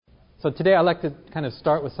So today I'd like to kind of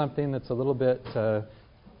start with something that's a little bit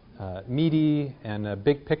meaty and a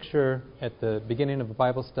big picture at the beginning of a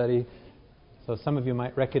Bible study. So some of you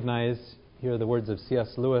might recognize here the words of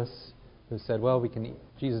C.S. Lewis, who said, well,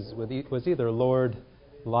 Jesus was either Lord,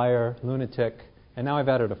 liar, lunatic, and now I've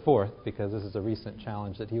added a fourth because this is a recent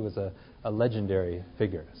challenge that he was a legendary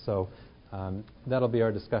figure. So that'll be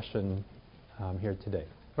our discussion here today.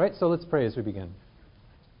 All right, so let's pray as we begin.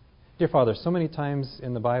 Dear Father, so many times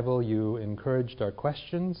in the Bible you encouraged our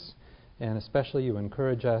questions, and especially you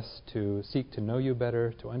encourage us to seek to know you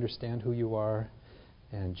better, to understand who you are.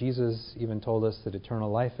 And Jesus even told us that eternal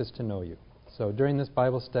life is to know you. So during this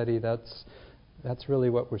Bible study, that's really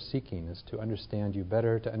what we're seeking, is to understand you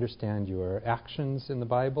better, to understand your actions in the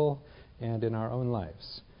Bible and in our own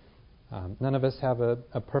lives. None of us have a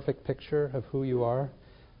perfect picture of who you are,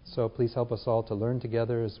 so please help us all to learn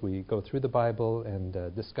together as we go through the Bible and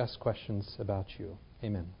discuss questions about you.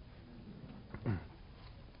 Amen.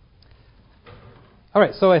 All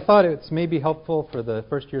right, so I thought it's maybe helpful for the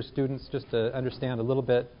first-year students just to understand a little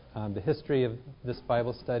bit the history of this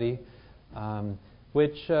Bible study,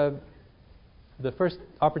 which the first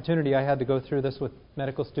opportunity I had to go through this with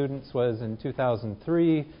medical students was in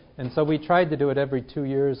 2003, and so we tried to do it every 2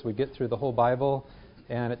 years. We get through the whole Bible,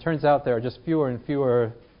 and it turns out there are just fewer and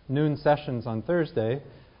fewer noon sessions on Thursday.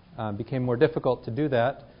 Became more difficult to do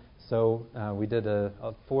that, so we did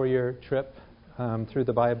a 4-year trip through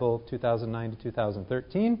the Bible, 2009 to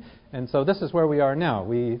 2013, and so this is where we are now.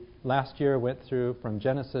 We last year went through from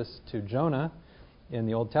Genesis to Jonah in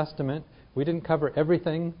the Old Testament. We didn't cover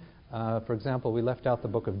everything. For example, we left out the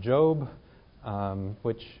book of Job,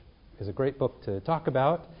 which is a great book to talk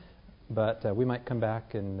about, but we might come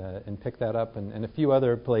back and pick that up and a few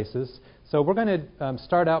other places. So we're going to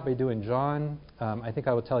start out by doing John. I think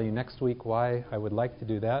I will tell you next week why I would like to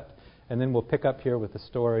do that, and then we'll pick up here with the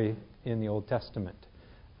story in the Old Testament.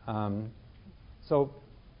 So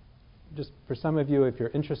just for some of you, if you're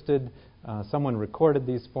interested, someone recorded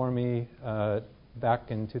these for me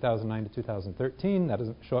back in 2009 to 2013. That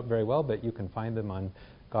doesn't show up very well, but you can find them on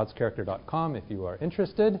godscharacter.com if you are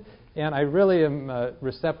interested. And I really am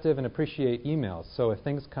receptive and appreciate emails. So if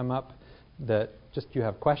things come up that just you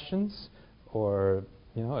have questions or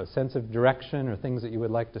a sense of direction or things that you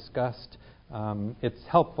would like discussed, it's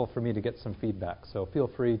helpful for me to get some feedback. So feel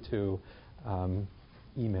free to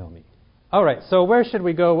email me. All right, so where should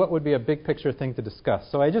we go? What would be a big picture thing to discuss?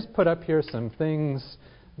 So I just put up here some things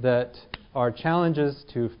that are challenges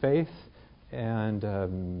to faith, and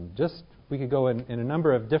we could go in a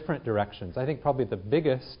number of different directions. I think probably the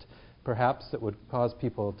biggest, perhaps, that would cause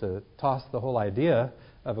people to toss the whole idea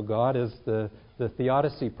of a God is the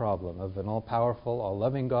theodicy problem of an all-powerful,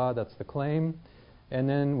 all-loving God. That's the claim. And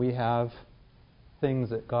then we have things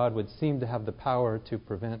that God would seem to have the power to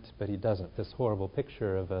prevent, but he doesn't. This horrible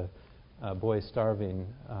picture of a boy starving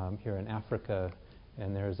here in Africa,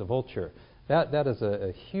 and there's a vulture. That is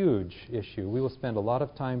a huge issue. We will spend a lot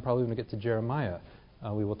of time, probably when we get to Jeremiah,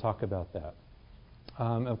 we will talk about that.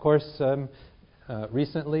 Of course,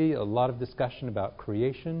 recently, a lot of discussion about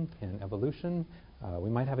creation and evolution. We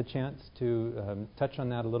might have a chance to touch on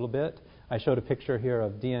that a little bit. I showed a picture here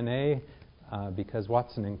of DNA because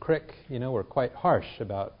Watson and Crick, were quite harsh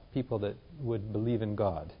about people that would believe in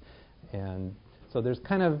God. And so there's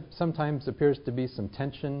kind of sometimes appears to be some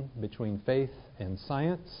tension between faith and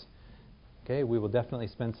science. Okay, we will definitely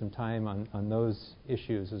spend some time on those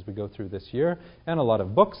issues as we go through this year. And a lot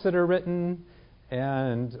of books that are written,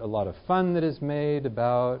 and a lot of fun that is made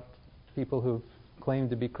about people who claim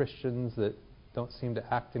to be Christians that don't seem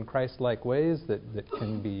to act in Christ-like ways that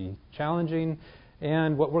can be challenging.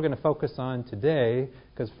 And what we're going to focus on today,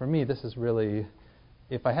 because for me this is really,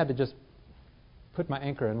 if I had to just put my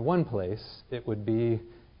anchor in one place, it would be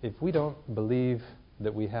if we don't believe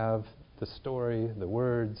that we have the story, the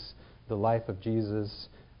words, the life of Jesus,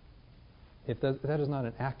 if that is not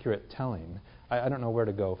an accurate telling, I don't know where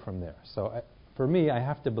to go from there. So for me, I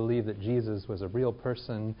have to believe that Jesus was a real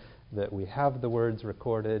person, that we have the words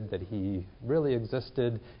recorded, that he really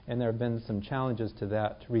existed, and there have been some challenges to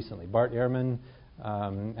that recently. Bart Ehrman,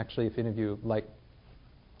 actually, if any of you like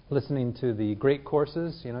listening to the great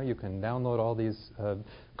courses, you can download all these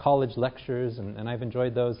college lectures, and I've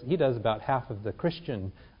enjoyed those. He does about half of the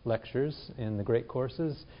Christian lectures in the great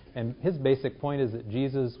courses, and his basic point is that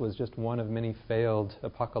Jesus was just one of many failed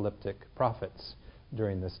apocalyptic prophets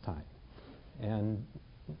during this time, and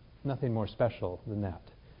nothing more special than that.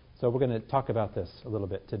 So we're going to talk about this a little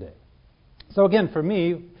bit today. So again, for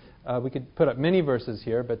me, we could put up many verses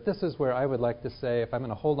here, but this is where I would like to say, if I'm going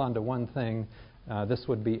to hold on to one thing, this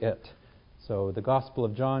would be it. So the Gospel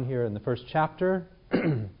of John here in the first chapter,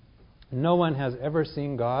 No one has ever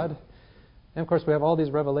seen God. And of course, we have all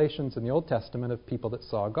these revelations in the Old Testament of people that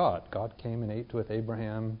saw God. God came and ate with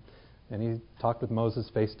Abraham, and he talked with Moses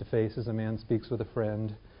face to face as a man speaks with a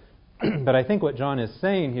friend. But I think what John is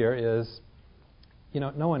saying here is,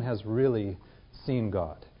 no one has really seen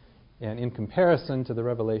God. And in comparison to the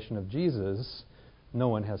revelation of Jesus, no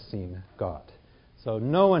one has seen God. So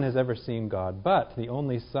no one has ever seen God, but the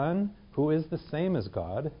only Son, who is the same as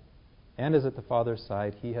God, and is at the Father's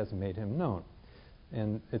side, he has made him known.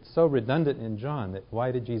 And it's so redundant in John that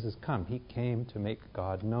why did Jesus come? He came to make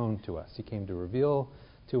God known to us. He came to reveal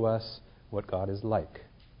to us what God is like.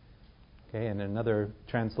 Okay, and in another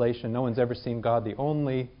translation, no one's ever seen God, the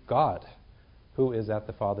only God who is at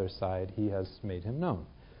the Father's side, he has made him known.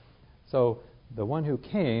 So the one who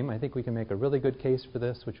came, I think we can make a really good case for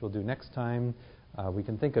this, which we'll do next time. We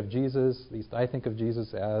can think of Jesus, at least I think of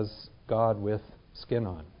Jesus, as God with skin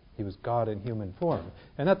on. He was God in human form.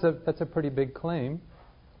 And that's a pretty big claim,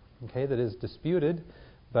 okay, that is disputed.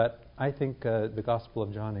 But I think the Gospel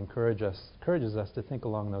of John encourages us to think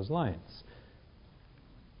along those lines.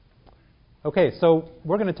 Okay, so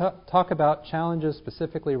we're going to talk about challenges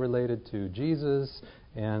specifically related to Jesus,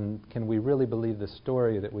 and can we really believe the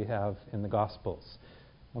story that we have in the Gospels?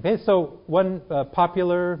 Okay, so one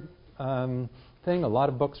popular thing, a lot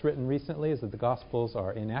of books written recently, is that the Gospels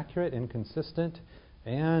are inaccurate, inconsistent,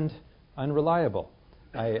 and unreliable.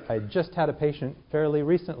 I just had a patient fairly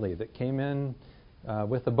recently that came in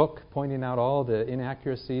with a book pointing out all the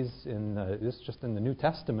inaccuracies in just in the New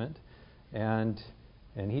Testament, and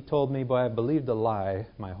he told me, boy, I believed a lie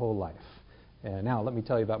my whole life. And now let me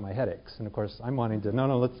tell you about my headaches. And of course, I'm wanting to,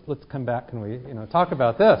 let's come back and we talk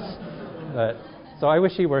about this. So I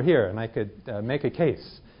wish he were here and I could make a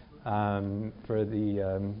case for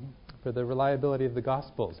the reliability of the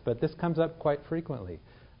Gospels. But this comes up quite frequently.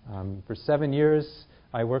 For 7 years,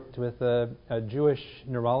 I worked with a Jewish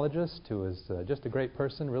neurologist who was just a great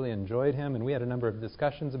person, really enjoyed him, and we had a number of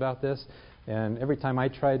discussions about this. And every time I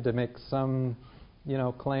tried to make some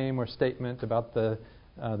claim or statement about the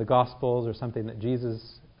Gospels or something that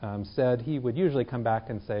Jesus said, he would usually come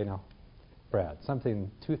back and say, "No, Brad,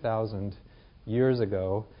 something 2,000 years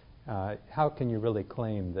ago, how can you really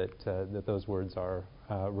claim that those words are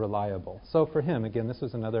reliable?" So for him, again, this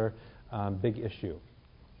was another big issue.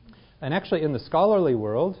 And actually, in the scholarly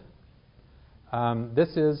world,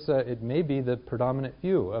 it may be the predominant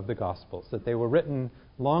view of the Gospels, that they were written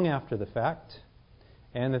long after the fact,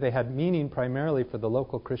 and that they had meaning primarily for the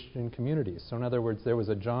local Christian communities. So in other words, there was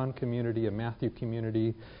a John community, a Matthew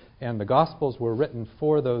community, and the Gospels were written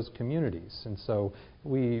for those communities. And so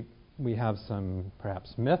we have some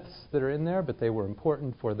perhaps myths that are in there, but they were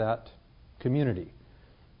important for that community.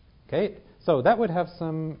 Okay, so that would have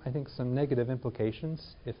some negative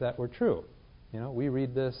implications if that were true. We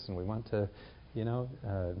read this and we want to,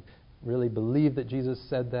 really believe that Jesus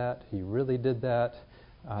said that, he really did that.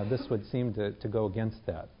 This would seem to go against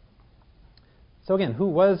that. So again, who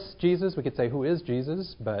was Jesus? We could say who is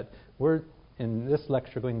Jesus, but we're in this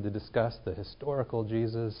lecture going to discuss the historical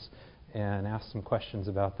Jesus and ask some questions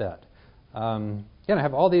about that. Again, I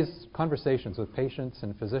have all these conversations with patients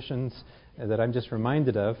and physicians that I'm just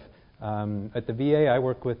reminded of. At the VA, I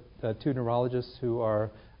work with two neurologists who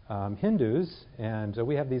are Hindus, and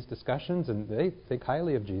we have these discussions, and they think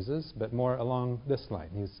highly of Jesus, but more along this line.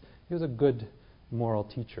 He was a good moral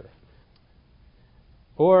teacher.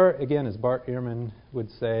 Or, again, as Bart Ehrman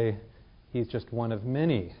would say, he's just one of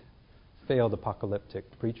many failed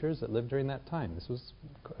apocalyptic preachers that lived during that time. This was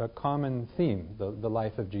a common theme, the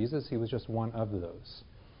life of Jesus. He was just one of those.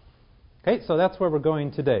 Okay, so that's where we're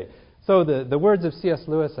going today. So the words of C.S.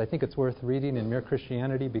 Lewis, I think it's worth reading in Mere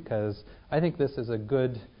Christianity because I think this is a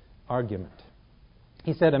good argument.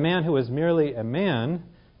 He said, "A man who was merely a man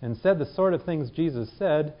and said the sort of things Jesus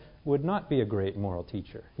said would not be a great moral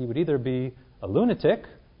teacher. He would either be a lunatic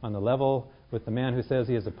on the level with the man who says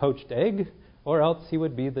he is a poached egg, or else he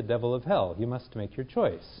would be the devil of hell. You must make your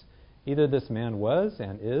choice. Either this man was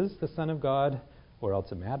and is the Son of God, or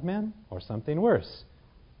else a madman, or something worse.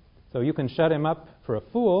 So you can shut him up for a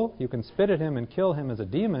fool, you can spit at him and kill him as a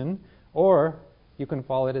demon, or you can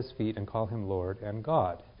fall at his feet and call him Lord and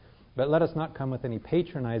God. But let us not come with any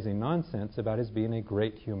patronizing nonsense about his being a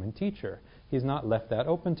great human teacher. He's not left that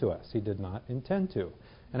open to us. He did not intend to."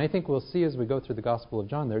 And I think we'll see as we go through the Gospel of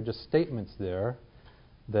John, there are just statements there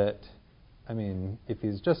that, if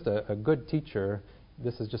he's just a good teacher,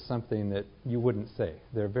 this is just something that you wouldn't say.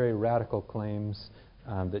 They're very radical claims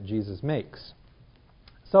that Jesus makes.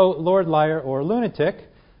 So, Lord, liar, or lunatic,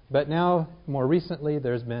 but now, more recently,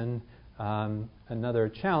 there's been another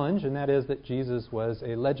challenge, and that is that Jesus was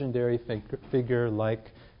a legendary figure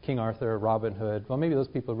like King Arthur, Robin Hood. Well, maybe those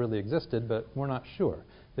people really existed, but we're not sure.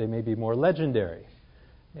 They may be more legendary.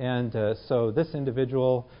 And so this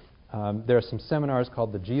individual, there are some seminars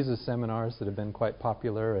called the Jesus Seminars that have been quite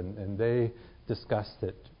popular, and they discuss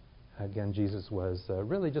that, again, Jesus was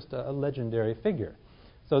really just a legendary figure.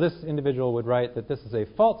 So this individual would write that this is a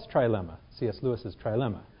false trilemma, C.S. Lewis's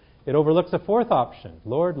trilemma. It overlooks a fourth option,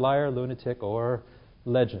 Lord, liar, lunatic, or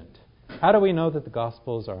legend. How do we know that the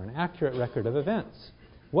Gospels are an accurate record of events?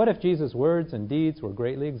 What if Jesus' words and deeds were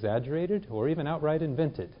greatly exaggerated or even outright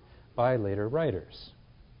invented by later writers?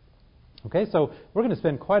 Okay, so we're going to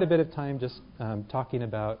spend quite a bit of time just talking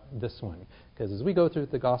about this one, because as we go through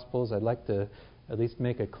the Gospels, I'd like to at least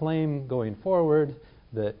make a claim going forward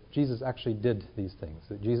that Jesus actually did these things,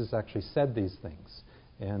 that Jesus actually said these things,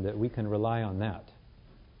 and that we can rely on that.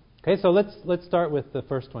 Okay, so let's start with the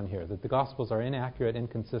first one here, that the Gospels are inaccurate,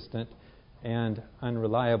 inconsistent, and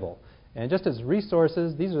unreliable. And just as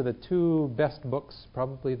resources, these are the two best books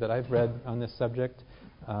probably that I've read on this subject.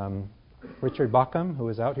 Richard Bauckham, who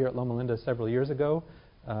was out here at Loma Linda several years ago,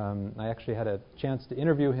 I actually had a chance to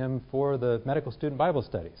interview him for the medical student Bible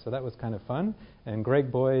study, so that was kind of fun. And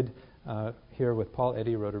Greg Boyd, here with Paul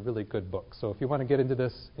Eddy, wrote a really good book. So if you want to get into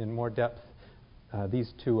this in more depth,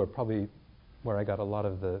 these two are probably where I got a lot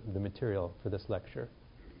of the material for this lecture.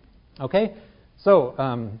 Okay,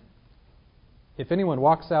 so if anyone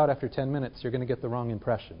walks out after 10 minutes, you're going to get the wrong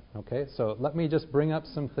impression. Okay, so let me just bring up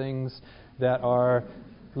some things that are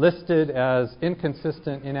listed as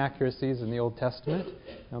inconsistent inaccuracies in the Old Testament.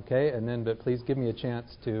 Okay, and then but please give me a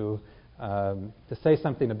chance to say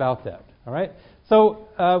something about that. All right. So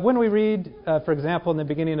when we read, for example, in the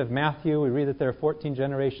beginning of Matthew, we read that there are 14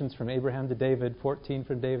 generations from Abraham to David, 14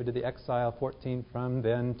 from David to the exile, 14 from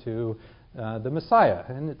then to the Messiah.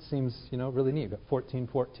 And it seems, really neat. We've got 14,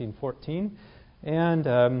 14, 14.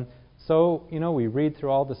 And so, we read through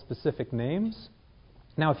all the specific names.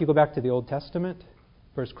 Now, if you go back to the Old Testament,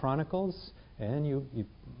 First Chronicles, and you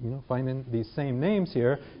find in these same names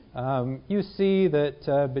here, you see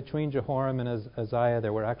that between Jehoram and Uzziah,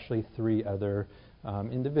 there were actually 3 other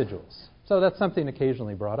individuals. So that's something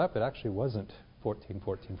occasionally brought up. It actually wasn't 14,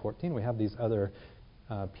 14, 14. We have these other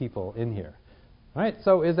people in here. All right,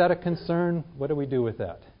 so is that a concern? What do we do with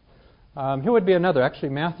that? Here would be another. Actually,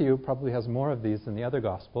 Matthew probably has more of these than the other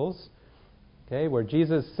Gospels. Okay, where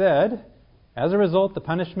Jesus said, as a result, the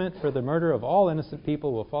punishment for the murder of all innocent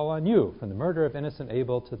people will fall on you, from the murder of innocent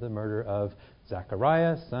Abel to the murder of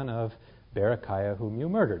Zechariah, son of Berechiah, whom you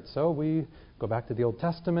murdered. So we go back to the Old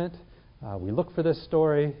Testament. We look for this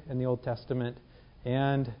story in the Old Testament,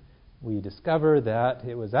 and we discover that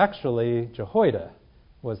it was actually Jehoiada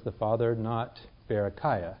was the father, not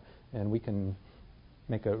Berechiah. And we can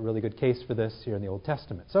make a really good case for this here in the Old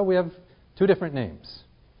Testament. So we have 2 different names.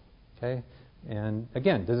 Okay? And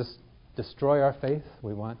again, does this destroy our faith?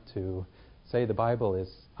 We want to say the Bible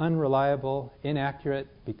is unreliable, inaccurate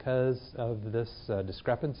because of this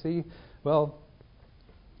discrepancy. Well,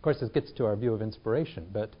 of course, this gets to our view of inspiration,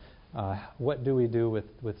 but what do we do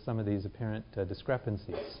with some of these apparent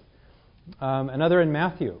discrepancies? Another in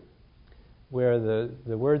Matthew, where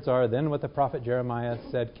the words are, then what the prophet Jeremiah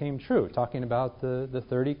said came true, talking about the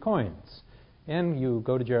 30 coins. And you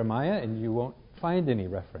go to Jeremiah and you won't find any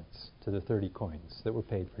reference to the 30 coins that were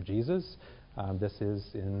paid for Jesus. This is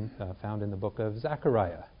found in the book of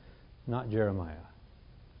Zechariah, not Jeremiah.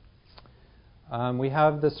 We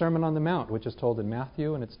have the Sermon on the Mount, which is told in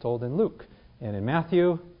Matthew and it's told in Luke. And in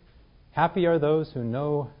Matthew, happy are those who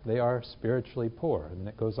know they are spiritually poor. And then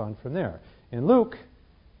it goes on from there. In Luke,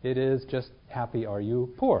 it is just happy are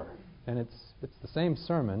you poor. And it's the same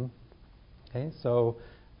sermon. Okay, so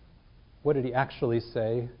what did he actually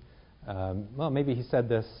say? Well, maybe he said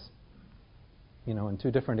this, in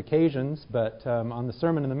 2 different occasions, but on the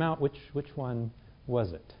Sermon on the Mount, which one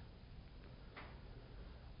was it?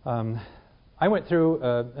 I went through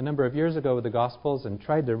a number of years ago with the Gospels and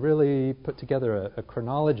tried to really put together a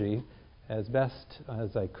chronology as best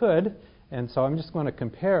as I could, and so I'm just going to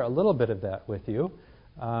compare a little bit of that with you.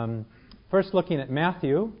 First, looking at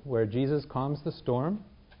Matthew, where Jesus calms the storm.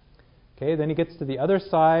 Okay, then he gets to the other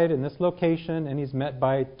side in this location, and he's met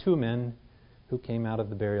by 2 men who came out of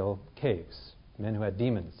the burial caves, men who had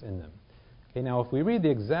demons in them. Okay, now if we read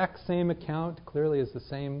the exact same account, clearly it's the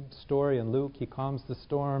same story in Luke. He calms the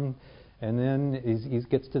storm, and then he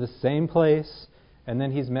gets to the same place, and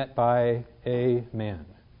then he's met by a man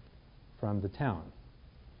from the town.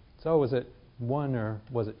 So was it 1 or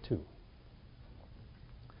was it 2?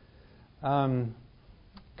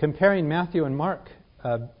 Comparing Matthew and Mark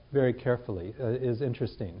very carefully is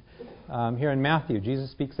interesting. Here in Matthew,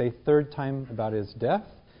 Jesus speaks a 3rd time about his death,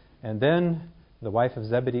 and then the wife of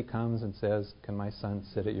Zebedee comes and says, "Can my son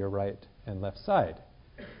sit at your right and left side?"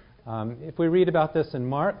 If we read about this in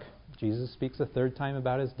Mark, Jesus speaks a third time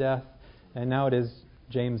about his death, and now it is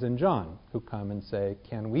James and John who come and say,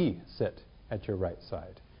 "Can we sit at your right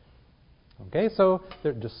side?" Okay, so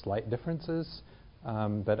there are just slight differences,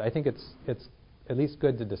 but I think it's at least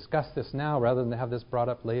good to discuss this now rather than to have this brought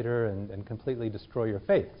up later and completely destroy your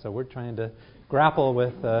faith. So we're trying to grapple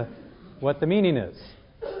with what the meaning is.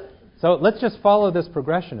 So let's just follow this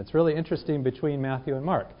progression. It's really interesting between Matthew and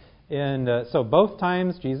Mark. And so both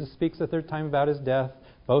times Jesus speaks a third time about his death.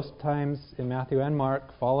 Both times in Matthew and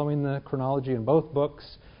Mark, following the chronology in both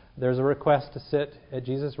books, there's a request to sit at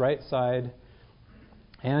Jesus' right side.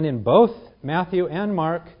 And in both Matthew and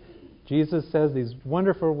Mark, Jesus says these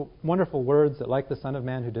wonderful, wonderful words that, like the Son of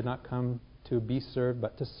Man who did not come to be served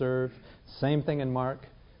but to serve. Same thing in Mark.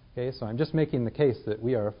 Okay, so I'm just making the case that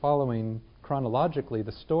we are following chronologically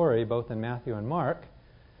the story both in Matthew and Mark.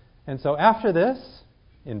 And so after this,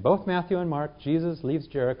 in both Matthew and Mark, Jesus leaves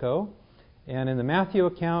Jericho. And in the Matthew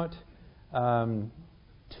account,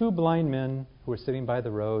 two blind men who are sitting by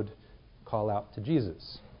the road call out to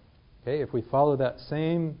Jesus. Okay, if we follow that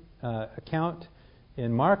same account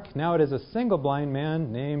in Mark, now it is a single blind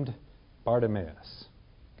man named Bartimaeus.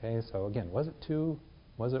 Okay, so again, was it two?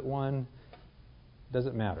 Was it one?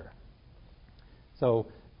 Doesn't matter. So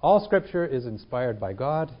all Scripture is inspired by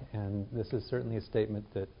God, and this is certainly a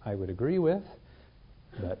statement that I would agree with.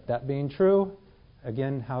 But that being true,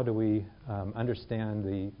 again, how do we understand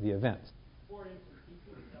the events?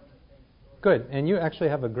 Good, and you actually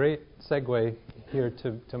have a great segue here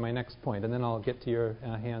to my next point, and then I'll get to your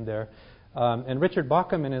hand there. And Richard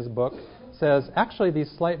Bauckham in his book says, actually these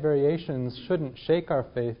slight variations shouldn't shake our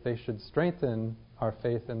faith, they should strengthen our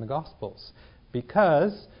faith in the Gospels,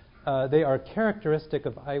 because they are characteristic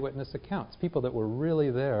of eyewitness accounts, people that were really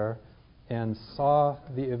there and saw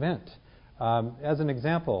the event. As an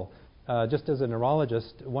example, just as a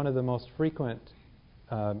neurologist, one of the most frequent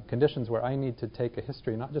conditions where I need to take a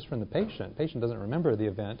history, not just from the patient doesn't remember the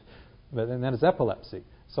event, but then that is epilepsy.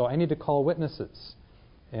 So I need to call witnesses.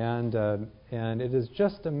 And it is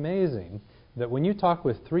just amazing that when you talk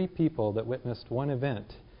with three people that witnessed one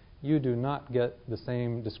event, you do not get the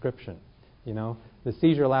same description. You know, the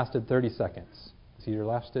seizure lasted 30 seconds. The seizure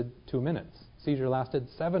lasted 2 minutes. Seizure lasted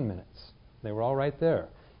 7 minutes. They were all right there.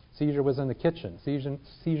 Seizure was in the kitchen.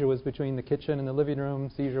 Seizure was between the kitchen and the living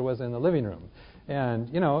room. Seizure was in the living room. And,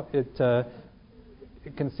 you know, it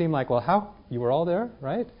can seem like, well, how? You were all there,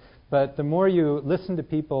 right? But the more you listen to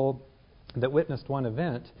people that witnessed one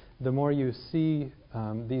event, the more you see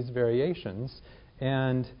these variations.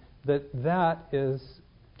 And that is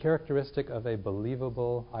characteristic of a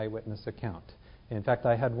believable eyewitness account. In fact,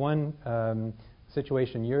 I had one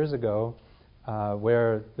situation years ago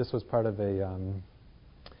where this was part of a...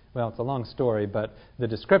 well, it's a long story, but the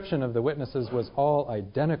description of the witnesses was all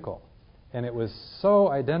identical. And it was so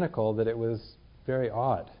identical that it was very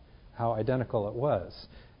odd how identical it was.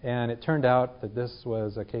 And it turned out that this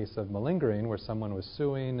was a case of malingering where someone was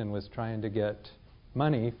suing and was trying to get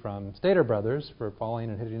money from Stater Brothers for falling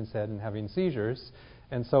and hitting his head and having seizures.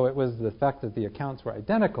 And so it was the fact that the accounts were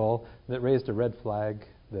identical that raised a red flag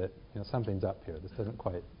that, you know, something's up here. This doesn't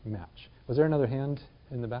quite match. Was there another hand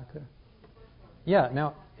in the back there? Yeah,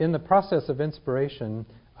 now, in the process of inspiration,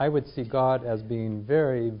 I would see God as being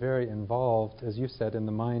very, very involved, as you said, in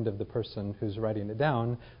the mind of the person who's writing it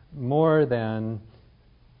down, more than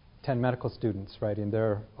 10 medical students writing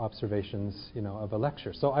their observations, you know, of a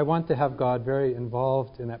lecture. So I want to have God very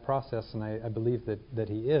involved in that process, and I believe that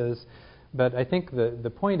He is. But I think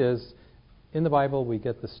the point is, in the Bible, we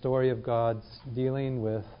get the story of God's dealing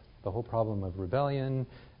with the whole problem of rebellion,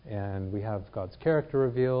 and we have God's character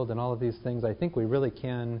revealed and all of these things. I think we really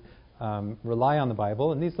can rely on the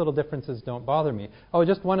Bible, and these little differences don't bother me. Oh,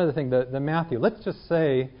 just one other thing, the Matthew. Let's just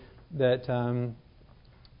say that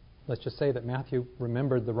Matthew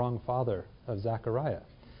remembered the wrong father of Zechariah.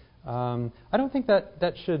 I don't think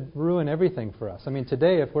that should ruin everything for us. I mean,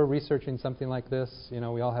 today, if we're researching something like this, you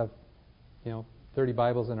know, we all have, you know, 30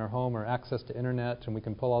 Bibles in our home or access to internet, and we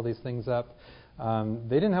can pull all these things up.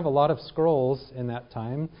 They didn't have a lot of scrolls in that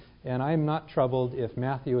time, and I'm not troubled if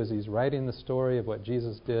Matthew, as he's writing the story of what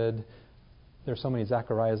Jesus did, there's so many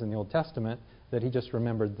Zacharias in the Old Testament, that he just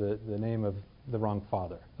remembered the name of the wrong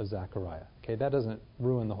father of Zechariah. Okay, that doesn't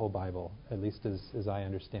ruin the whole Bible, at least as I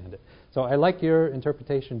understand it. So I like your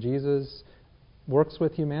interpretation. Jesus works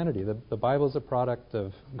with humanity. The Bible is a product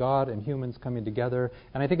of God and humans coming together,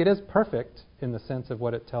 and I think it is perfect in the sense of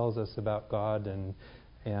what it tells us about God and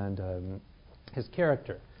His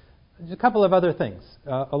character. Just a couple of other things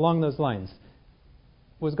along those lines.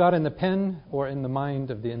 was God in the pen or in the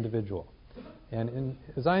mind of the individual? And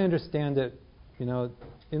as I understand it,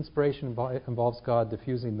 inspiration involves God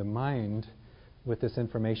diffusing the mind with this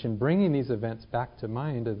information, bringing these events back to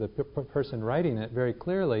mind of the person writing it very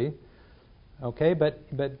clearly, okay, but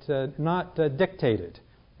not dictated.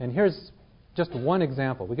 And here's just one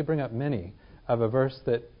example. We could bring up many of a verse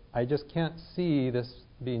that I just can't see this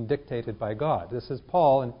being dictated by God. This is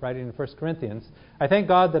Paul writing in 1 Corinthians. I thank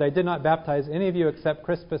God that I did not baptize any of you except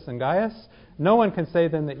Crispus and Gaius. No one can say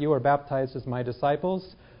then that you are baptized as my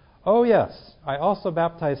disciples. Oh yes, I also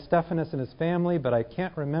baptized Stephanas and his family, but I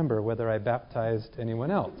can't remember whether I baptized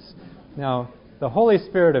anyone else. Now, the Holy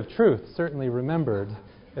Spirit of truth certainly remembered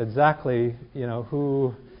exactly,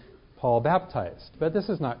 who Paul baptized. But this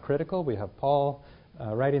is not critical. We have Paul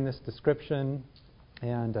writing this description.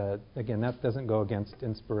 And again, that doesn't go against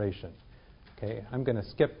inspiration. Okay, I'm going to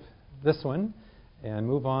skip this one and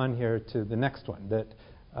move on here to the next one. That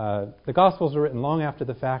the Gospels were written long after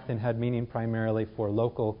the fact and had meaning primarily for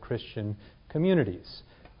local Christian communities.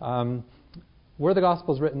 Were the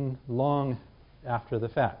Gospels written long after the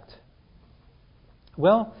fact?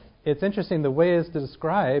 Well, it's interesting. The way it's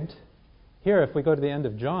described here, if we go to the end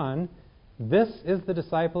of John, this is the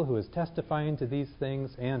disciple who is testifying to these things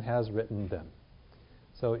and has written them.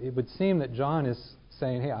 So it would seem that John is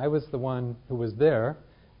saying, hey, I was the one who was there,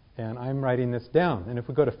 and I'm writing this down. And if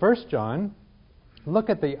we go to 1 John, look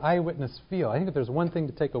at the eyewitness feel. I think if there's one thing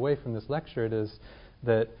to take away from this lecture, it is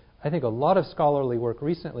that I think a lot of scholarly work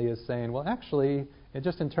recently is saying, well, actually,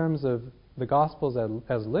 just in terms of the Gospels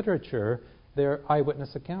as literature, they're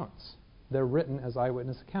eyewitness accounts. They're written as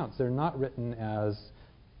eyewitness accounts. They're not written as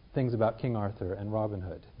things about King Arthur and Robin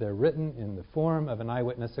Hood. They're written in the form of an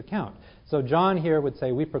eyewitness account. So John here would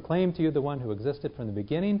say, we proclaim to you the one who existed from the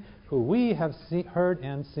beginning, who we have heard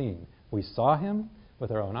and seen. We saw him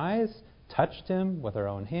with our own eyes, touched him with our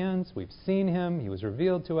own hands. We've seen him. He was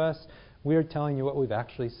revealed to us. We are telling you what we've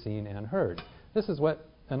actually seen and heard. This is what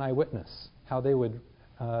an eyewitness, how they would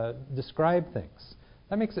describe things.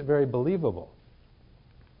 That makes it very believable.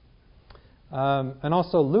 And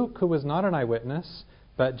also Luke, who was not an eyewitness,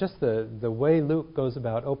 but just the way Luke goes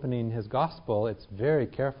about opening his gospel, it's very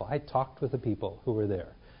careful. I talked with the people who were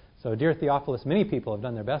there. So, dear Theophilus, many people have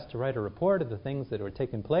done their best to write a report of the things that were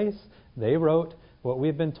taking place. They wrote what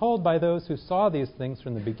we've been told by those who saw these things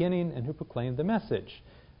from the beginning and who proclaimed the message.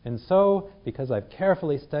 And so, because I've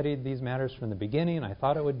carefully studied these matters from the beginning, I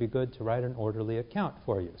thought it would be good to write an orderly account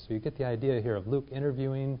for you. So you get the idea here of Luke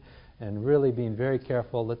interviewing and really being very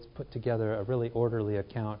careful. Let's put together a really orderly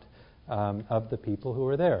account of the people who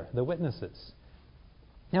were there, the witnesses.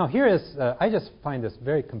 Now here is, I just find this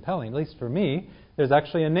very compelling, at least for me. There's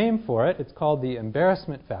actually a name for it. It's called the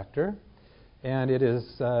embarrassment factor. And it is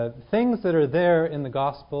things that are there in the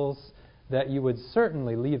Gospels that you would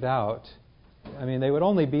certainly leave out. I mean, they would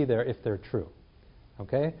only be there if they're true.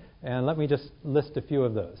 Okay? And let me just list a few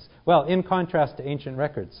of those. Well, in contrast to ancient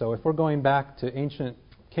records. So if we're going back to ancient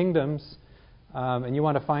kingdoms, and you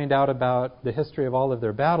want to find out about the history of all of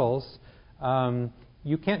their battles,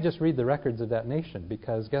 you can't just read the records of that nation,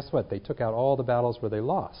 because guess what? They took out all the battles where they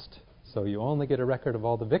lost. So you only get a record of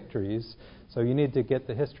all the victories. So you need to get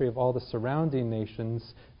the history of all the surrounding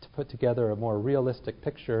nations to put together a more realistic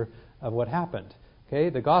picture of what happened. Okay?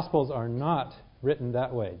 The Gospels are not written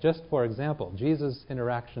that way. Just for example, Jesus'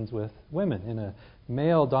 interactions with women in a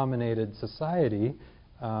male-dominated society,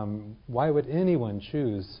 why would anyone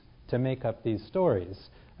choose to make up these stories?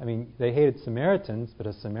 I mean, they hated Samaritans, but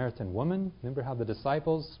a Samaritan woman? Remember how the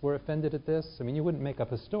disciples were offended at this? I mean, you wouldn't make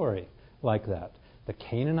up a story like that. The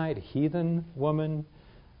Canaanite heathen woman,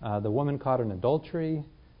 the woman caught in adultery.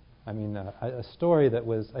 I mean, a story that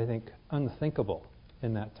was, I think, unthinkable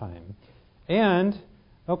in that time. And,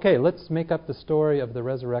 okay, let's make up the story of the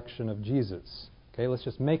resurrection of Jesus. Okay, let's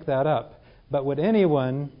just make that up. But would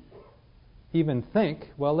anyone even think,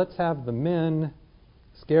 well, let's have the men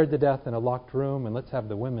scared to death in a locked room, and let's have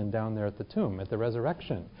the women down there at the tomb at the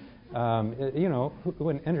resurrection? Who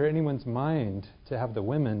wouldn't enter anyone's mind to have the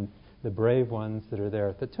women, the brave ones that are there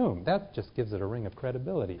at the tomb? That just gives it a ring of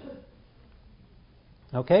credibility.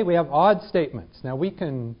 Okay, we have odd statements. Now we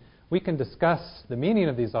can discuss the meaning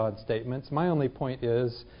of these odd statements. My only point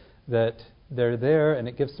is that they're there and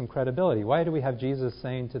it gives some credibility. Why do we have Jesus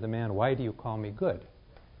saying to the man, "Why do you call me good?"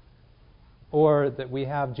 Or that we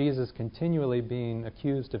have Jesus continually being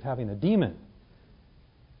accused of having a demon?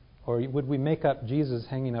 Or would we make up Jesus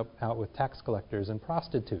hanging out with tax collectors and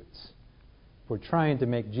prostitutes? We're trying to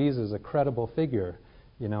make Jesus a credible figure,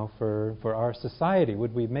 for our society.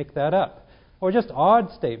 Would we make that up? Or just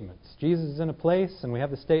odd statements. Jesus is in a place, and we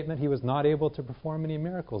have the statement he was not able to perform any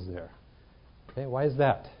miracles there. Okay, why is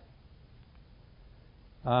that?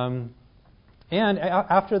 After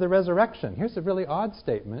the resurrection, here's a really odd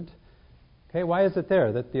statement. Okay, why is it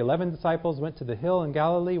there? That the 11 disciples went to the hill in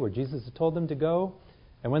Galilee where Jesus had told them to go,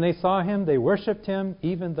 and when they saw him, they worshipped him,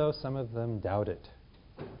 even though some of them doubted.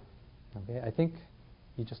 Okay, I think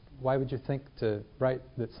why would you think to write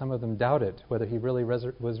that some of them doubted whether he really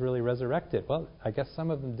was really resurrected? Well, I guess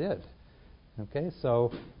some of them did. Okay,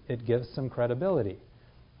 so it gives some credibility.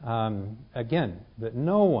 Again, that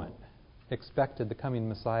no one expected the coming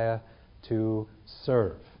Messiah to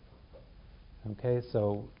serve. Okay,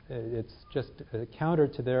 so it's just counter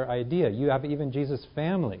to their idea. You have even Jesus'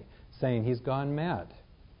 family saying he's gone mad.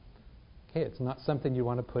 Okay, it's not something you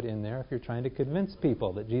want to put in there if you're trying to convince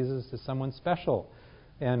people that Jesus is someone special.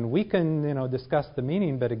 And we can, discuss the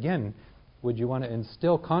meaning, but again, would you want to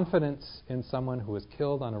instill confidence in someone who was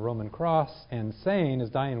killed on a Roman cross and saying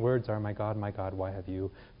his dying words are, my God, why have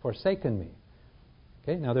you forsaken me?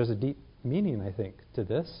 Okay, now there's a deep meaning, I think, to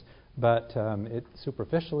this, but it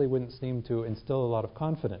superficially wouldn't seem to instill a lot of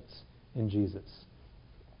confidence in Jesus.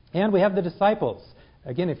 And we have the disciples.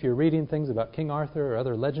 Again, if you're reading things about King Arthur or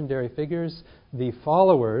other legendary figures, the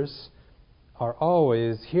followers are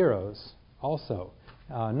always heroes also.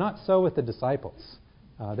 Not so with the disciples.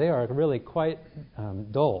 They are really quite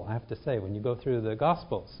dull, I have to say, when you go through the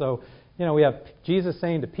Gospels. So, we have Jesus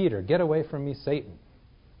saying to Peter, get away from me, Satan.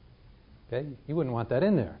 Okay, you wouldn't want that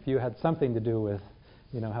in there if you had something to do with,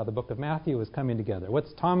 how the book of Matthew was coming together.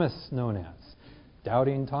 What's Thomas known as?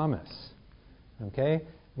 Doubting Thomas. Okay,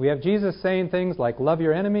 we have Jesus saying things like, love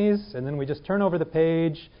your enemies, and then we just turn over the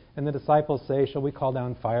page, and the disciples say, shall we call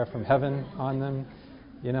down fire from heaven on them?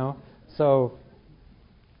 So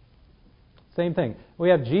same thing. We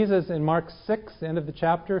have Jesus in Mark 6, end of the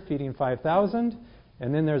chapter, feeding 5,000.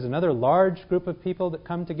 And then there's another large group of people that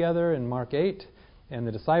come together in Mark 8. And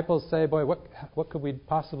the disciples say, boy, what could we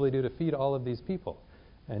possibly do to feed all of these people?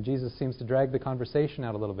 And Jesus seems to drag the conversation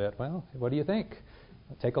out a little bit. Well, what do you think?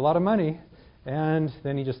 It'll take a lot of money. And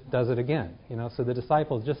then he just does it again. So the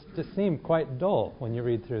disciples just seem quite dull when you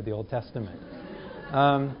read through the Old Testament.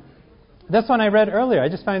 This one I read earlier. I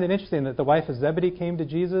just find it interesting that the wife of Zebedee came to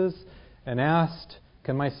Jesus and asked,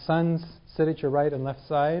 can my sons sit at your right and left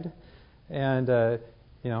side? And,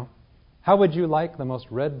 how would you like the most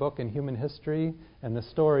read book in human history? And the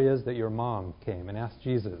story is that your mom came and asked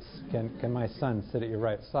Jesus, can my son sit at your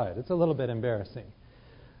right side? It's a little bit embarrassing.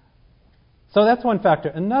 So that's one factor.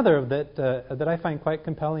 Another that I find quite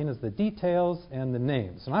compelling is the details and the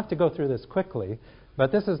names. And I have to go through this quickly,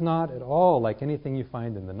 but this is not at all like anything you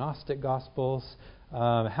find in the Gnostic Gospels,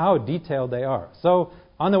 how detailed they are. So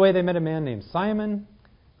on the way, they met a man named Simon,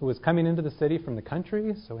 who was coming into the city from the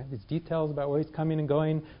country. So we have these details about where he's coming and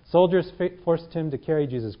going. Soldiers forced him to carry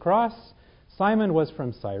Jesus' cross. Simon was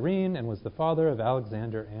from Cyrene and was the father of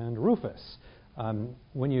Alexander and Rufus.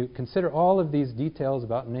 When you consider all of these details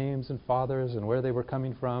about names and fathers and where they were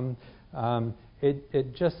coming from,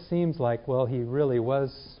 it just seems like, well, he really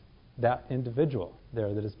was that individual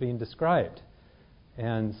there that is being described.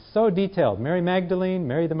 And so detailed. Mary Magdalene,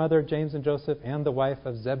 Mary the mother of James and Joseph, and the wife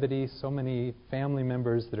of Zebedee, so many family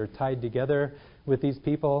members that are tied together with these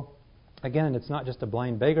people. Again, it's not just a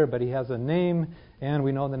blind beggar, but he has a name, and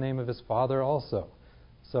we know the name of his father also.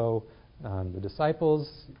 So the disciples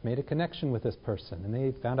made a connection with this person, and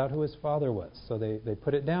they found out who his father was. So they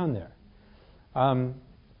put it down there.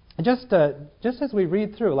 Just as we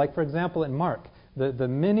read through, like for example in Mark, the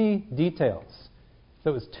many details. So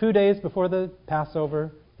it was 2 days before the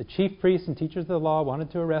Passover. The chief priests and teachers of the law wanted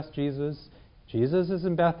to arrest Jesus. Jesus is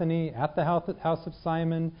in Bethany at the house of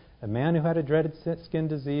Simon, a man who had a dreaded skin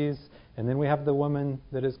disease. And then we have the woman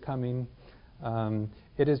that is coming.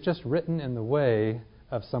 It is just written in the way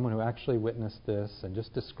of someone who actually witnessed this and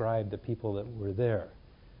just described the people that were there.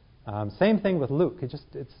 Same thing with Luke.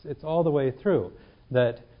 It's all the way through.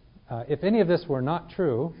 That if any of this were not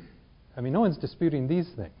true, no one's disputing these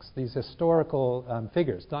things, these historical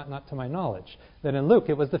figures, not to my knowledge. That in Luke,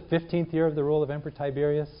 it was the 15th year of the rule of Emperor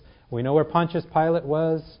Tiberius. We know where Pontius Pilate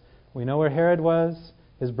was. We know where Herod was.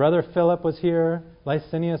 His brother Philip was here.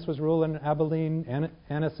 Licinius was ruling in Abilene.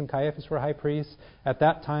 Annas and Caiaphas were high priests. At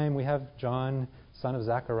that time, we have John, son of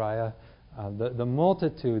Zechariah. The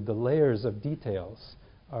multitude, the layers of details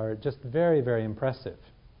are just very, very impressive.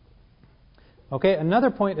 Okay,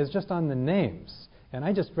 another point is just on the names. And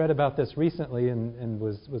I just read about this recently and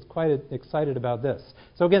was quite excited about this.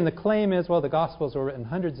 So again, the claim is, well, the Gospels were written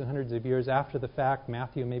hundreds and hundreds of years after the fact.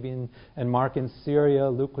 Matthew maybe and Mark in Syria.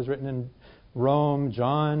 Luke was written in Rome.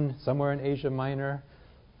 John somewhere in Asia Minor.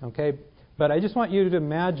 Okay, but I just want you to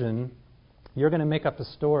imagine you're going to make up a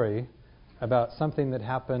story about something that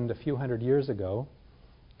happened a few hundred years ago,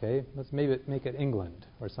 okay, let's maybe make it England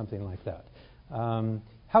or something like that.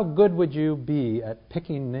 How good would you be at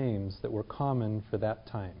picking names that were common for that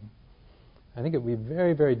time? I think it would be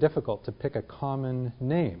very, very difficult to pick a common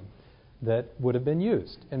name that would have been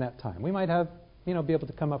used in that time. We might have, be able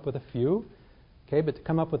to come up with a few, okay, but to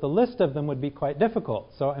come up with a list of them would be quite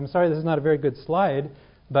difficult. So I'm sorry this is not a very good slide,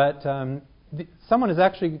 but someone is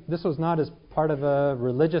actually, this was not as part of a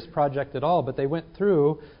religious project at all, but they went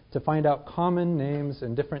through to find out common names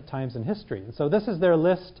in different times in history. And so this is their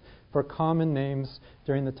list for common names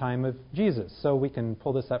during the time of Jesus. So we can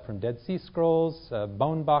pull this up from Dead Sea Scrolls,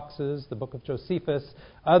 bone boxes, the book of Josephus,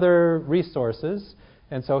 other resources.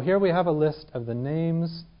 And so here we have a list of the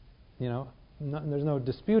names, there's no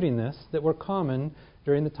disputing this, that were common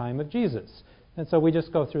during the time of Jesus. And so we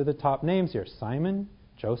just go through the top names here. Simon,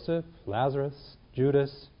 Joseph, Lazarus,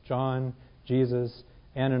 Judas, John, Jesus,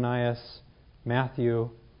 Ananias, Matthew.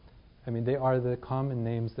 They are the common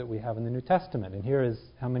names that we have in the New Testament. And here is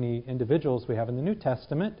how many individuals we have in the New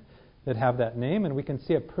Testament that have that name. And we can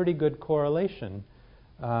see a pretty good correlation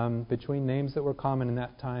between names that were common in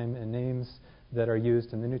that time and names that are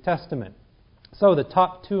used in the New Testament. So the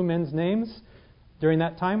top two men's names during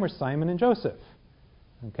that time were Simon and Joseph.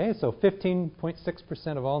 Okay, so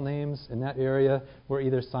 15.6% of all names in that area were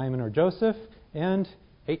either Simon or Joseph, and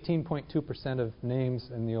 18.2% of names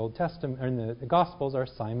in the Old Testament or in the Gospels are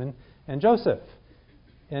Simon and Joseph.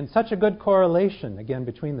 And such a good correlation, again,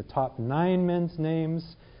 between the top 9 men's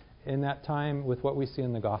names in that time with what we see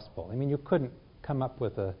in the Gospel. You couldn't come up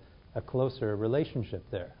with a closer relationship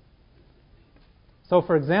there. So,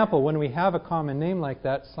 for example, when we have a common name like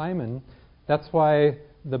that, Simon, that's why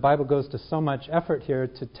the Bible goes to so much effort here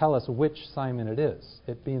to tell us which Simon it is,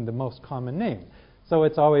 it being the most common name. So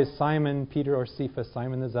it's always Simon, Peter or Cephas,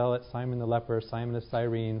 Simon the Zealot, Simon the Leper, Simon of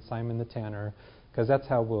Cyrene, Simon the Tanner, because that's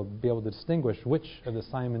how we'll be able to distinguish which of the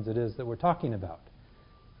Simons it is that we're talking about.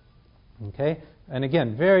 Okay? And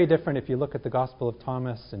again, very different if you look at the Gospel of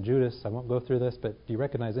Thomas and Judas. I won't go through this, but do you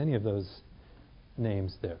recognize any of those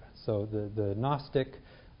names there? So the Gnostic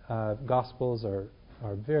Gospels are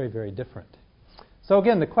very, very different. So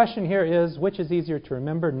again, the question here is, which is easier to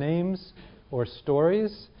remember, names or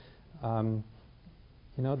stories?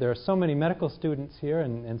 There are so many medical students here,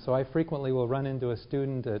 and so I frequently will run into a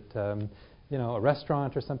student at a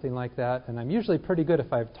restaurant or something like that, and I'm usually pretty good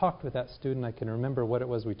if I've talked with that student. I can remember what it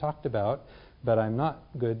was we talked about, but I'm not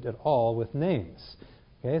good at all with names.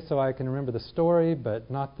 Okay, so I can remember the story,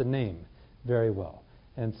 but not the name very well.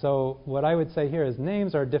 And so what I would say here is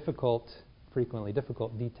names are frequently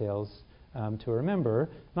difficult details to remember,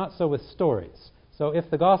 not so with stories. So if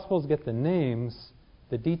the Gospels get the names,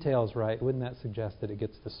 the details right, wouldn't that suggest that it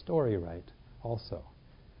gets the story right also?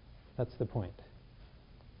 That's the point.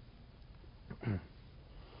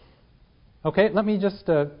 Okay, let me just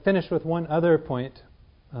finish with one other point,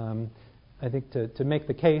 I think, to make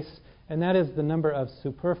the case, and that is the number of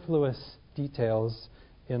superfluous details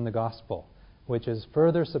in the Gospel, which is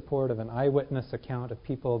further support of an eyewitness account of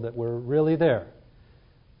people that were really there.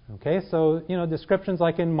 Okay, so, descriptions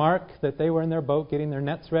like in Mark, that they were in their boat getting their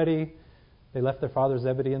nets ready. They left their father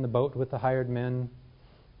Zebedee in the boat with the hired men.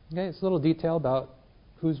 Okay, it's a little detail about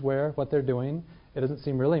who's where, what they're doing. It doesn't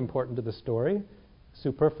seem really important to the story.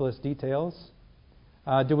 Superfluous details.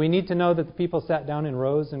 Do we need to know that the people sat down in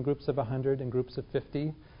rows in groups of 100 and groups of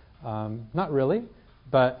 50? Not really,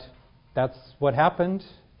 but that's what happened,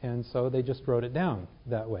 and so they just wrote it down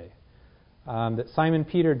that way. That Simon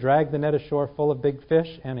Peter dragged the net ashore full of big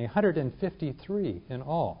fish, and 153 in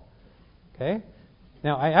all. Okay?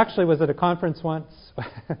 Now, I actually was at a conference once.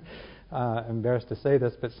 I'm embarrassed to say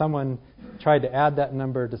this, but someone tried to add that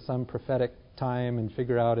number to some prophetic time and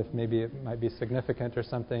figure out if maybe it might be significant or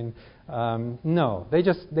something. No,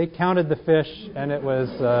 they counted the fish, and it was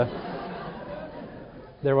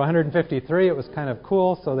there were 153. It was kind of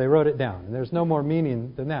cool, so they wrote it down. And there's no more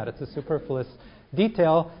meaning than that. It's a superfluous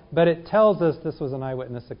detail, but it tells us this was an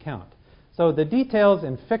eyewitness account. So the details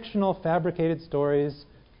in fictional, fabricated stories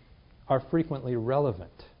are frequently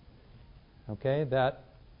relevant. Okay, that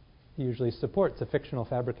usually supports a fictional,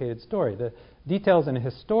 fabricated story. The details in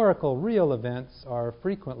historical, real events are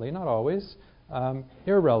frequently, not always,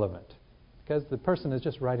 irrelevant, because the person is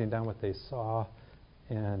just writing down what they saw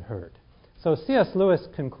and heard. So C.S. Lewis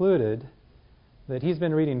concluded that he's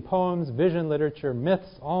been reading poems, vision literature,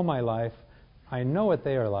 myths all my life. I know what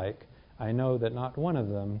they are like. I know that not one of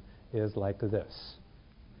them is like this.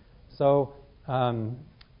 So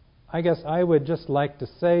I guess I would just like to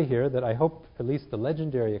say here that I hope at least the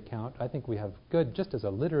legendary account, I think we have good, just as a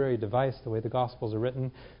literary device, the way the Gospels are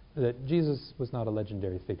written, that Jesus was not a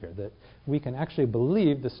legendary figure, that we can actually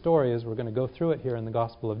believe the story as we're going to go through it here in the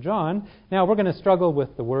Gospel of John. Now, we're going to struggle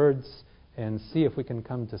with the words and see if we can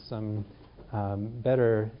come to some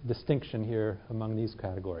better distinction here among these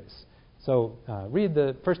categories. So read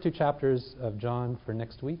the first 2 chapters of John for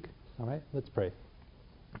next week. All right, let's pray.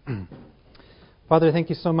 Father, thank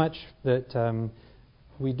you so much that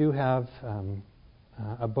we do have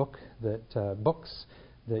a book books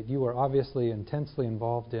that you are obviously intensely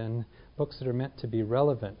involved in, books that are meant to be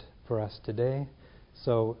relevant for us today.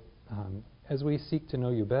 So as we seek to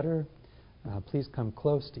know you better, please come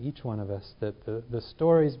close to each one of us, that the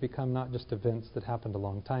stories become not just events that happened a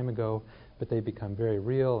long time ago, but they become very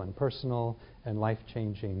real and personal and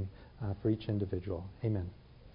life-changing for each individual. Amen.